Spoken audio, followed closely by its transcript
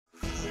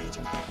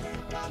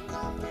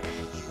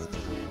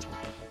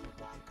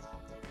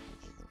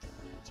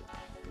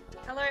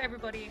Hello,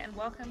 everybody, and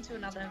welcome to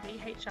another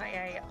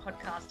VHIA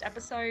podcast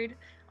episode.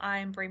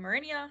 I'm Brie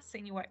Marinia,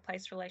 Senior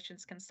Workplace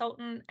Relations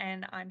Consultant,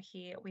 and I'm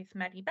here with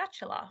Maddie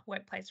Batchelor,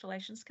 Workplace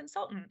Relations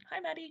Consultant. Hi,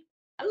 Maddie.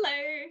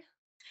 Hello.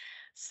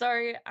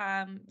 So,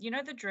 you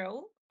know the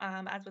drill.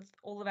 As with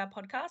all of our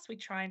podcasts, we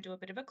try and do a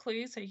bit of a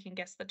clue so you can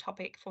guess the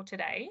topic for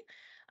today.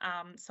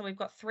 So we've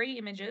got 3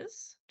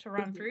 images to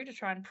run through to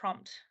try and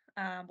prompt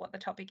what the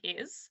topic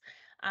is.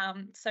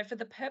 So for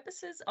the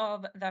purposes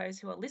of those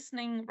who are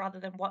listening rather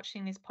than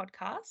watching this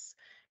podcast,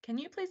 can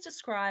you please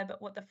describe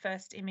what the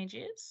first image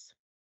is?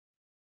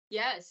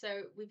 Yeah,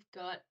 so we've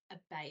got a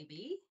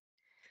baby.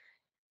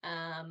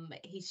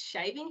 He's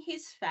shaving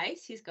his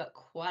face. He's got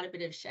quite a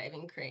bit of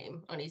shaving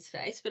cream on his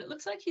face, but it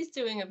looks like he's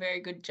doing a very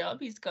good job.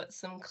 He's got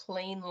some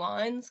clean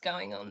lines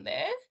going on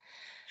there.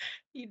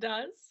 He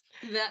does.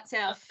 That's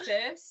our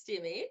first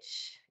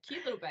image.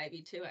 Cute little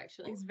baby too,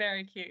 actually. He's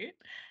very cute.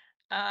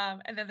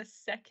 And then the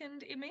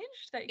second image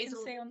that you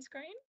can see on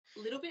screen? A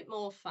little bit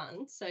more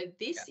fun. So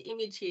this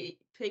image here,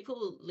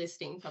 people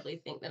listening probably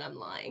think that I'm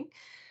lying.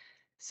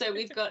 So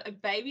we've got a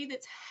baby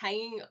that's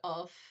hanging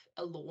off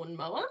a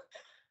lawnmower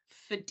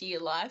for dear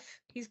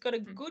life. He's got a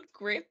good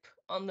grip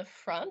on the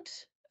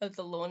front of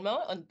the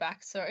lawnmower, on the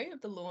back, of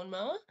the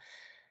lawnmower.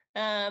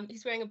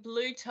 He's wearing a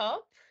blue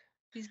top.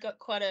 He's got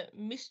quite a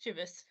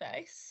mischievous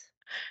face,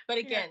 but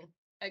again,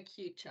 a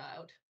cute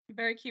child.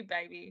 Very cute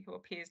baby who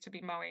appears to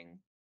be mowing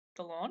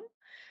the lawn.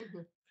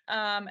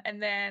 And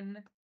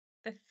then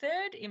the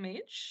third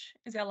image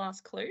is our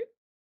last clue.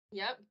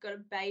 Yep, got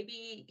a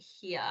baby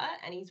here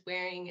and he's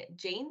wearing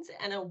jeans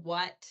and a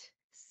white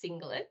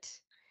singlet.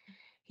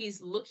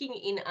 He's looking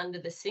in under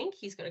the sink.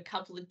 He's got a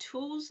couple of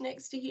tools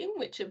next to him,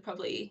 which are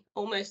probably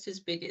almost as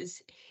big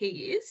as he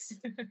is.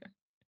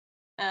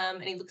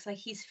 And he looks like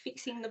he's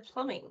fixing the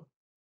plumbing.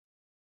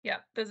 Yeah,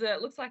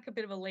 it looks like a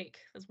bit of a leak.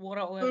 There's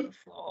water all over the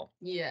floor.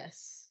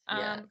 Yes.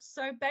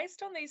 So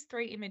based on these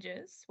 3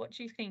 images, what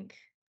do you think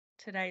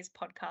today's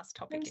podcast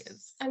topic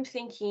is? I'm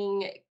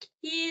thinking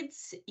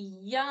kids,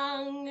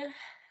 young,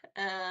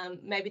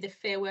 maybe the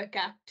Fair Work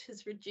Act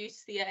has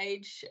reduced the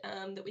age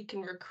that we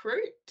can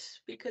recruit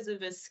because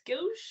of a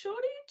skills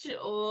shortage,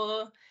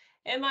 or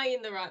am I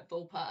in the right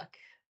ballpark?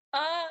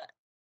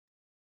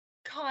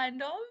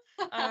 Kind of.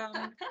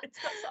 It's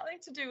got something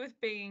to do with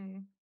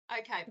being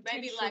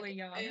maybe like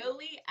young.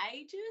 Early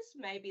ages,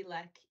 maybe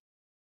like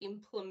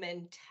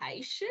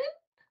implementation.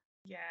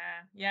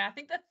 Yeah, I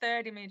think the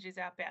third image is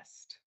our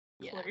best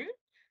clue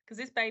because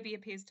this baby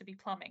appears to be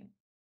plumbing.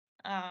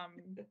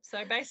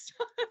 So based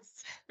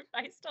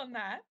on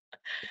that,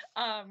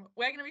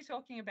 we're going to be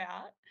talking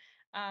about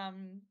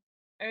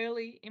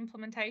early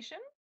implementation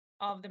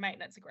of the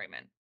maintenance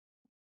agreement.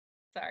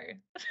 So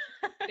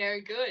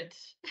very good.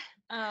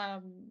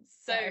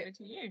 So over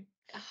to you.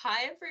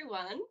 Hi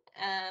everyone.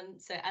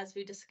 So as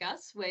we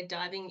discussed, we're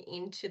diving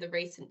into the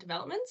recent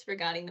developments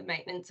regarding the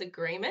maintenance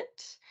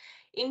agreement,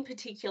 in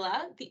particular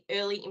the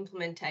early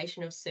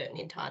implementation of certain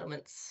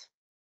entitlements.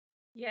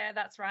 Yeah,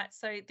 that's right.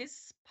 So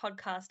this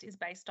podcast is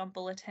based on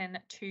Bulletin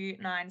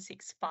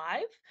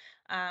 2965,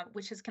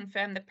 which has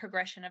confirmed the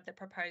progression of the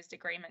proposed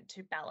agreement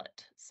to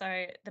ballot.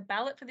 So the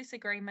ballot for this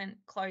agreement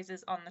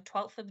closes on the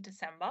 12th of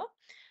December,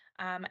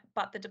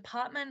 but the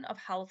Department of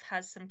Health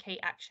has some key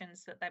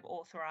actions that they've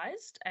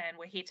authorised, and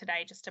we're here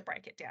today just to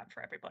break it down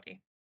for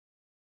everybody.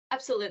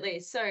 Absolutely.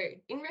 So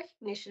in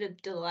recognition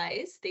of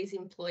delays these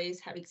employees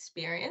have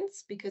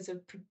experienced because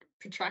of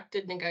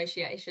protracted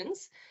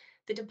negotiations,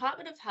 the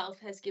Department of Health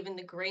has given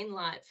the green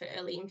light for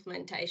early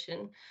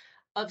implementation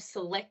of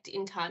select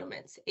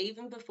entitlements,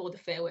 even before the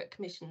Fair Work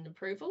Commission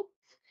approval.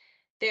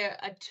 There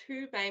are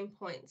 2 main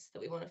points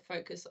that we want to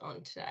focus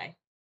on today.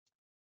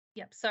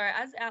 Yep. So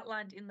as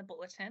outlined in the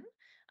bulletin,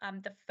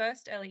 the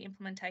first early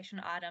implementation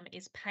item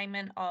is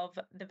payment of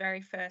the very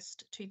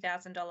first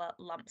 $2,000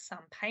 lump sum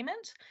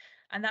payment,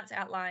 and that's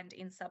outlined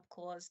in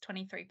subclause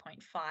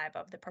 23.5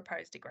 of the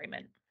proposed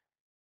agreement.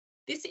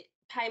 This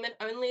payment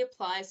only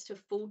applies to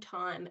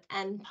full-time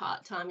and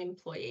part-time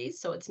employees,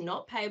 so it's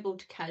not payable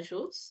to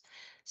casuals.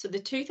 So the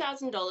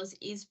 $2,000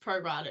 is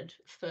prorated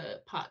for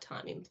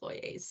part-time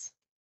employees.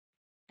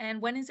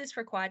 And when is this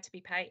required to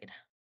be paid?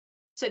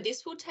 So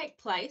this will take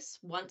place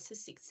once a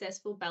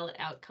successful ballot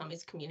outcome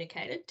is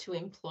communicated to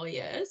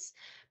employers,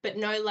 but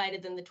no later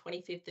than the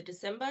 25th of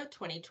December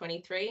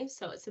 2023.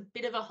 So it's a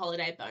bit of a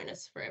holiday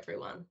bonus for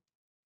everyone.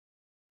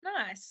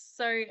 Nice.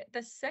 So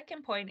the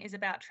second point is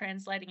about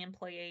translating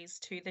employees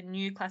to the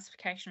new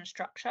classification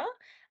structure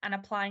and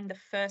applying the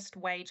first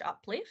wage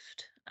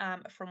uplift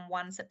from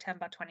 1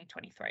 September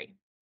 2023.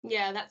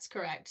 Yeah, that's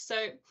correct.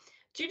 So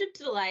due to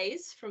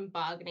delays from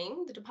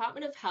bargaining, the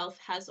Department of Health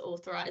has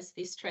authorised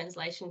this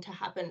translation to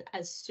happen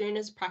as soon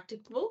as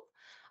practicable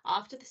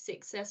after the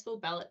successful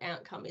ballot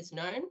outcome is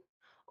known,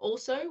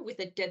 also with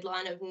a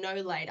deadline of no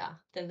later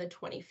than the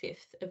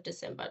 25th of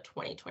December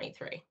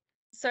 2023.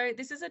 So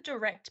this is a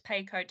direct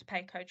pay code to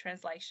pay code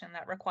translation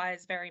that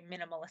requires very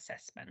minimal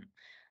assessment.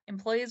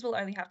 Employers will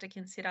only have to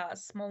consider a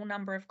small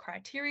number of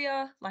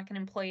criteria, like an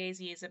employee's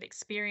years of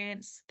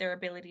experience, their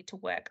ability to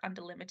work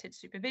under limited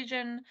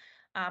supervision,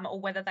 or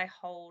whether they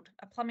hold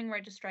a plumbing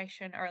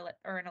registration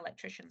or an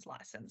electrician's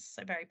license.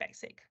 So very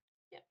basic.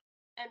 Yep.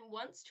 And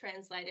once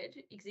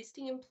translated,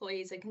 existing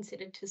employees are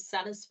considered to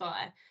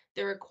satisfy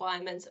the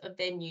requirements of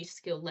their new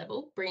skill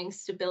level, bringing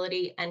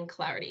stability and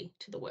clarity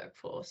to the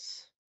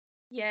workforce.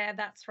 Yeah,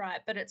 that's right.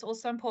 But it's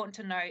also important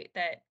to note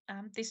that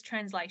this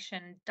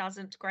translation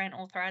doesn't grant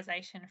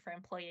authorization for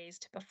employees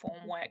to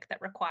perform work that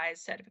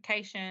requires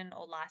certification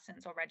or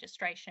license or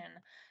registration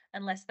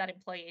unless that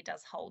employee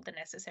does hold the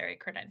necessary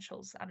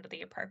credentials under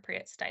the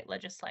appropriate state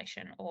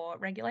legislation or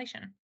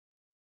regulation.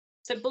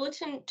 So,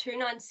 Bulletin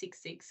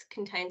 2966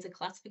 contains a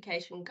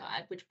classification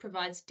guide which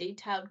provides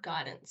detailed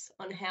guidance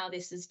on how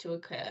this is to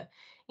occur,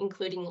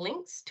 including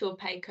links to a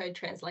pay code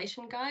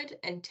translation guide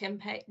and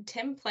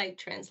template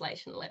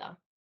translation letter.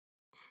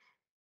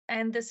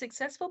 And the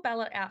successful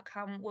ballot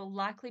outcome will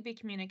likely be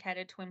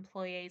communicated to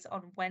employees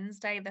on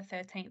Wednesday, the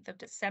 13th of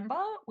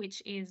December,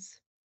 which is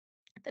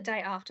the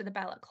day after the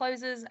ballot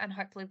closes, and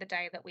hopefully the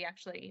day that we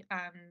actually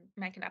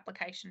make an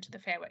application to the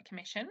Fair Work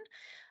Commission.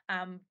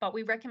 But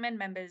we recommend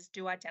members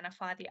do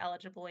identify the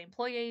eligible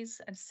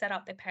employees and set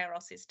up their payroll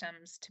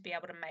systems to be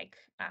able to make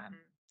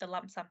the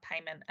lump sum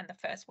payment and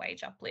the first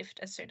wage uplift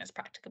as soon as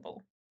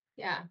practicable.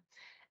 Yeah.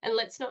 And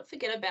let's not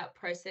forget about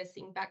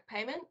processing back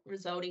payment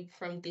resulting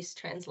from this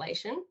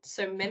translation.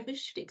 So members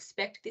should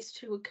expect this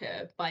to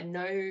occur by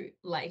no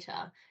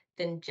later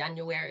than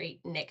January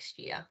next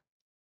year.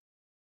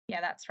 Yeah,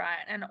 that's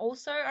right. And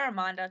also a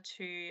reminder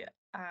to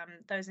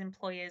those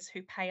employers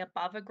who pay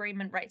above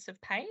agreement rates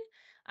of pay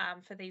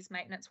for these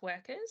maintenance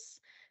workers.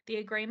 The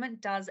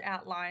agreement does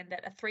outline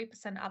that a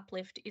 3%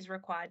 uplift is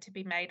required to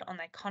be made on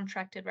their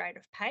contracted rate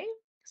of pay.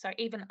 So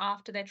even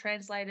after they're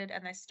translated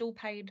and they're still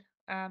paid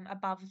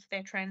above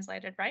their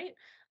translated rate,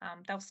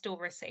 they'll still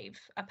receive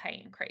a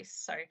pay increase.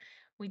 So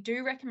we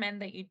do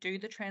recommend that you do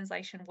the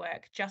translation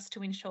work just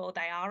to ensure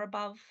they are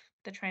above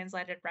the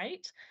translated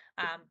rate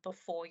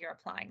before you're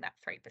applying that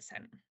 3%.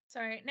 So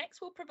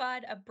next we'll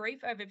provide a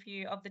brief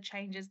overview of the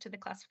changes to the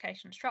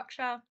classification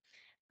structure.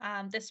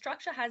 The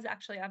structure has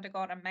actually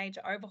undergone a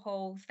major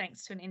overhaul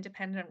thanks to an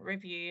independent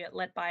review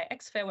led by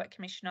ex-Fair Work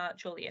Commissioner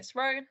Julius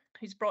Rowe,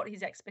 who's brought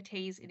his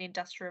expertise in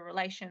industrial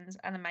relations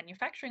and the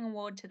manufacturing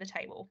award to the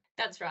table.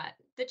 That's right.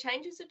 The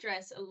changes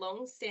address a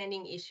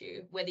long-standing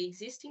issue where the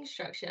existing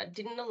structure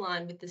didn't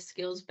align with the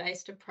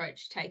skills-based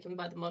approach taken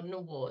by the modern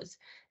awards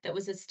that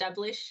was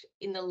established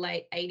in the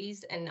late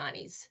 80s and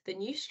 90s. The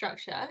new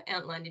structure,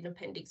 outlined in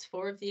Appendix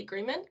 4 of the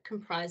agreement,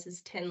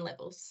 comprises 10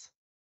 levels.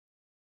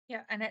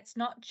 Yeah, and it's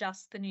not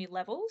just the new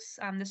levels.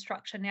 The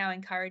structure now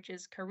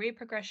encourages career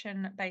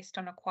progression based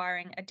on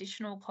acquiring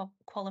additional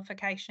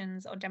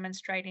qualifications or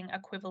demonstrating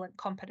equivalent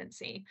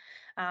competency,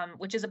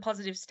 which is a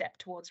positive step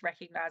towards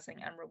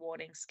recognising and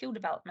rewarding skill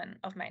development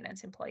of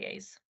maintenance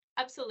employees.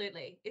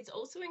 Absolutely. It's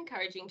also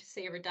encouraging to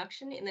see a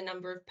reduction in the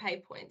number of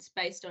pay points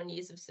based on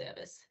years of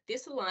service.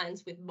 This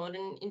aligns with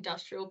modern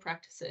industrial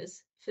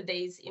practices for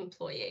these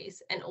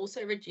employees and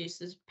also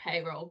reduces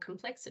payroll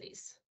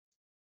complexities.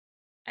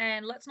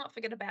 And let's not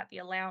forget about the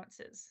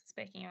allowances,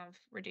 speaking of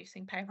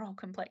reducing payroll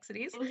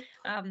complexities.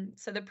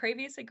 So the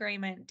previous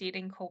agreement did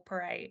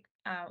incorporate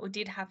or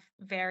did have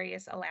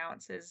various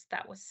allowances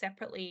that were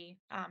separately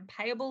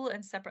payable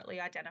and separately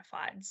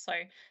identified. So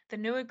the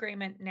new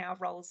agreement now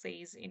rolls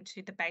these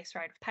into the base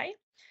rate of pay.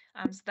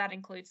 So that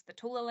includes the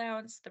tool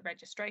allowance, the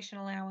registration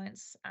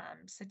allowance,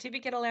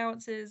 certificate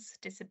allowances,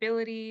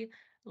 disability,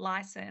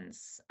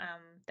 license,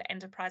 the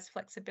enterprise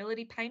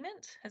flexibility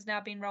payment has now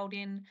been rolled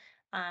in,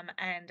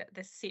 and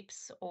the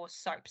SIPs or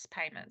SOAPs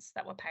payments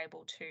that were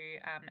payable to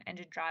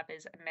engine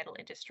drivers and metal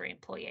industry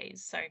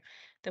employees. So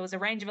there was a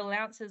range of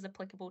allowances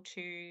applicable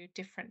to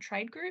different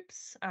trade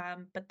groups,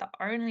 but the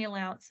only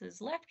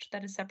allowances left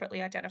that are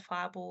separately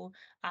identifiable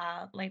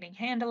are leading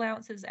hand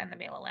allowances and the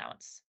meal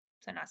allowance.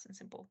 So nice and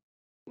simple.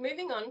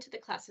 Moving on to the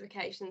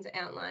classifications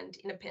outlined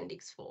in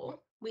Appendix 4,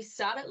 we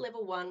start at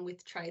level 1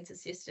 with trades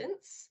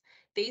assistants.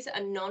 These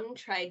are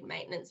non-trade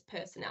maintenance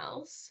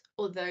personnels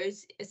or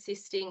those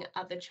assisting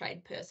other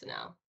trade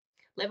personnel.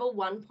 Level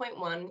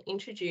 1.1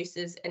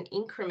 introduces an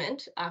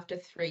increment after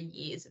 3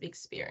 years of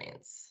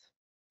experience.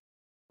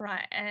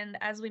 Right, and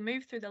as we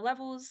move through the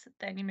levels,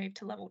 then you move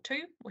to level 2,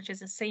 which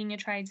is a senior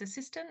trades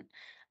assistant.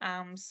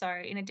 So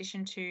in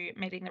addition to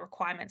meeting the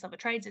requirements of a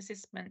trades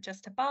assistant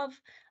just above,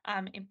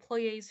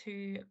 employees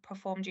who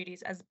perform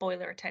duties as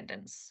boiler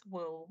attendants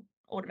will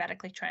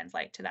automatically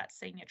translate to that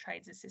senior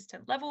trades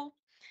assistant level.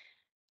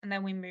 And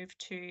then we move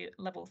to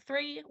level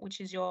 3,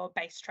 which is your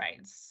base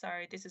trades. So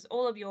this is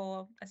all of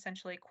your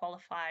essentially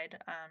qualified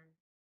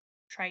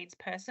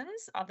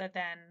tradespersons other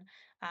than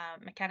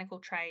mechanical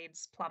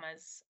trades,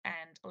 plumbers,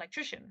 and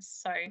electricians.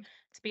 So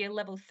to be a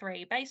level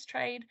 3 base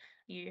trade,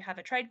 you have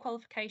a trade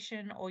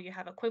qualification or you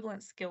have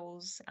equivalent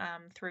skills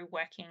through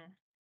working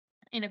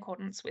in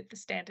accordance with the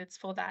standards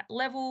for that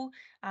level,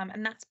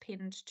 and that's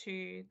pinned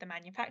to the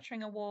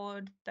manufacturing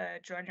award, the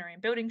joinery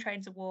and building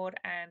trades award,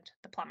 and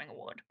the plumbing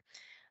award.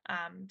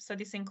 So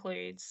this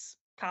includes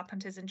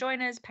carpenters and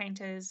joiners,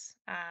 painters,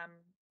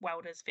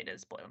 welders,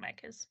 fitters,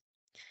 boilermakers.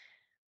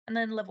 And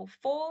then level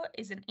 4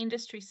 is an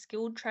industry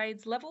skilled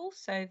trades level.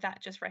 So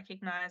that just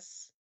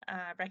recognizes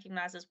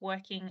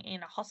working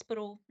in a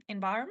hospital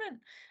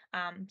environment.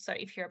 So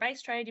if you're a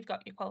base trade, you've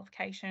got your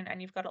qualification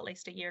and you've got at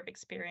least a year of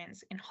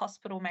experience in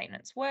hospital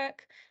maintenance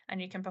work,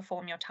 and you can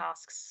perform your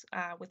tasks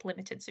with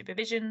limited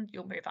supervision,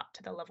 you'll move up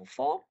to the level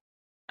 4.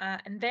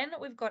 And then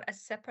we've got a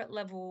separate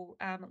level,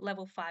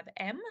 level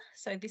 5M.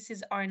 So this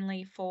is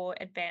only for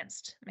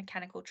advanced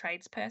mechanical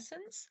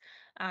tradespersons.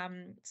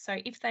 So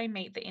if they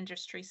meet the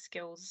industry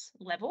skills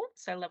level,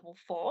 so level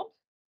 4,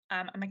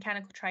 a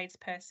mechanical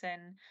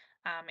tradesperson,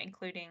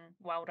 including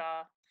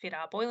welder,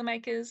 fitter,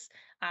 boilermakers,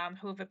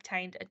 who have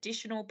obtained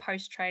additional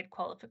post-trade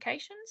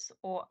qualifications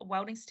or a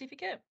welding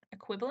certificate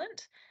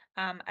equivalent,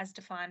 as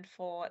defined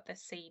for the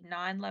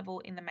C9 level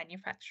in the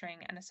Manufacturing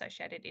and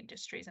Associated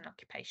Industries and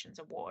Occupations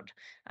Award,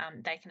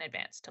 they can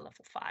advance to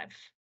level 5.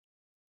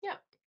 Yeah.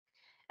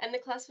 And the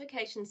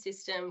classification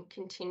system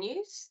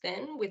continues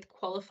then with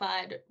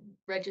qualified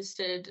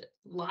registered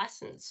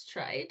licensed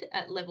trade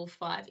at level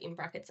 5 in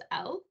brackets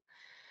L,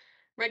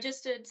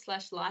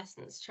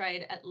 registered/licensed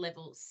trade at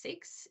level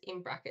 6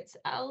 in brackets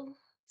L,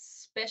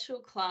 special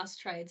class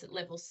trades at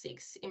level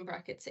 6 in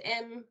brackets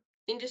M,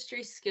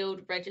 industry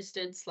skilled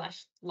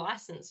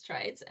registered/licensed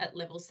trades at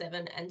level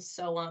 7, and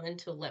so on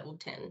until level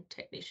 10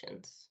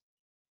 technicians.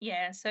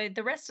 Yeah, so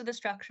the rest of the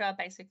structure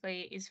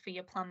basically is for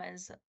your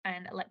plumbers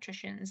and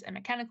electricians and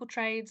mechanical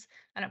trades,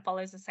 and it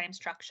follows the same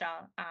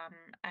structure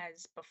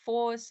as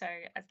before. So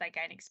as they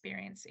gain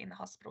experience in the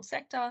hospital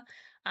sector,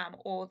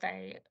 or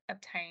they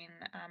obtain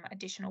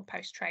additional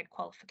post-trade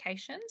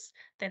qualifications,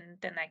 then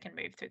they can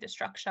move through the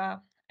structure.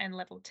 And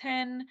level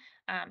 10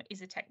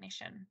 is a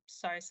technician.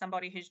 So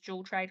somebody who's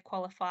dual trade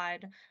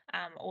qualified,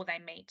 or they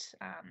meet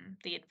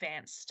the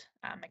advanced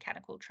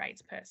mechanical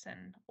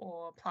tradesperson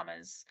or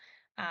plumbers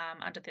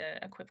under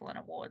the equivalent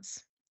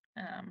awards.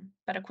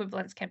 But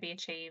equivalence can be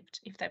achieved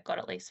if they've got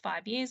at least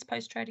 5 years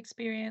post-trade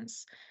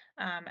experience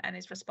and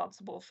is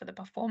responsible for the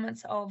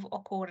performance of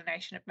or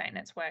coordination of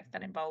maintenance work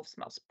that involves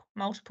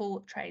multiple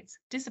trades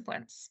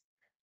disciplines.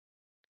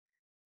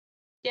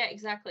 Yeah,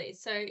 exactly.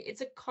 So it's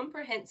a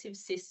comprehensive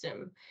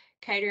system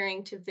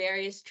catering to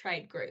various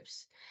trade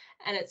groups.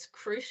 And it's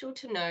crucial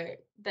to note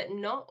that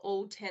not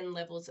all 10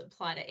 levels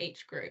apply to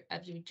each group,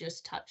 as you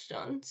just touched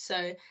on.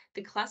 So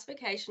the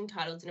classification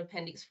titles in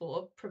Appendix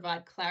 4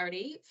 provide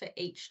clarity for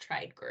each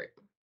trade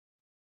group.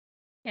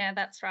 Yeah,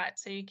 that's right.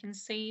 So you can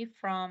see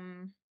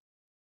from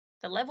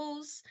the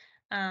levels,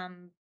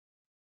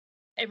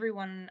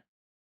 everyone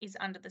is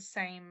under the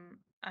same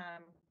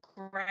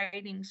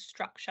grading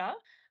structure,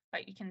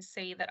 but you can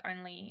see that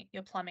only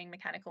your plumbing,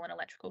 mechanical, and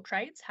electrical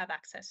trades have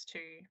access to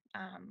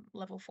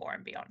level 4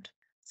 and beyond.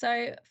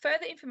 So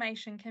further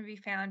information can be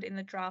found in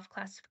the draft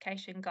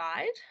classification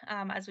guide,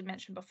 as we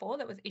mentioned before,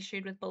 that was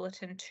issued with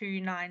Bulletin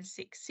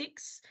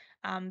 2966.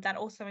 That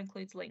also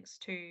includes links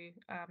to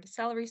the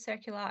salary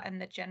circular and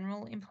the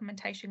general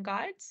implementation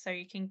guides, so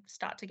you can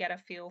start to get a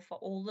feel for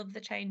all of the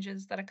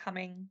changes that are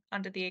coming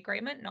under the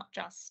agreement, not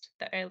just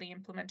the early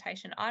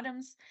implementation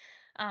items.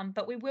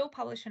 But we will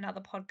publish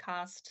another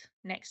podcast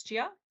next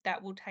year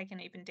that will take an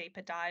even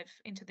deeper dive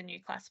into the new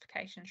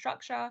classification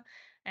structure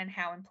and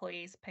how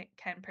employees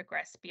can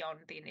progress beyond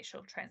the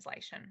initial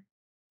translation.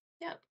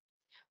 Yeah.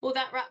 Well,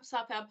 that wraps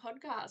up our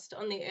podcast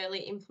on the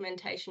early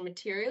implementation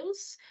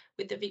materials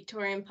with the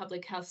Victorian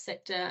Public Health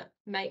Sector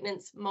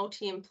Maintenance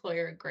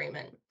Multi-Employer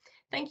Agreement.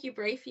 Thank you,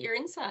 Bree, for your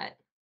insight.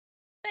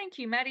 Thank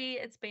you, Maddie.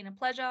 It's been a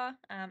pleasure.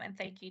 And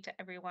thank you to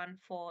everyone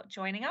for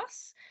joining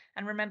us.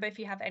 And remember, if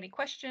you have any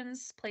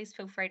questions, please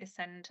feel free to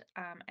send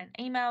an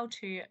email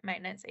to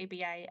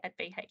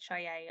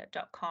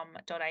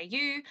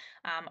maintenanceeba@bhia.com.au,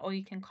 or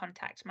you can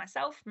contact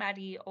myself,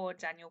 Maddie, or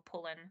Daniel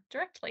Pullen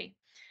directly.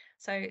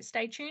 So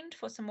stay tuned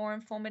for some more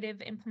informative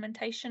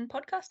implementation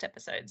podcast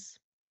episodes.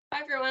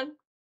 Bye, everyone.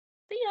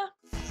 See ya.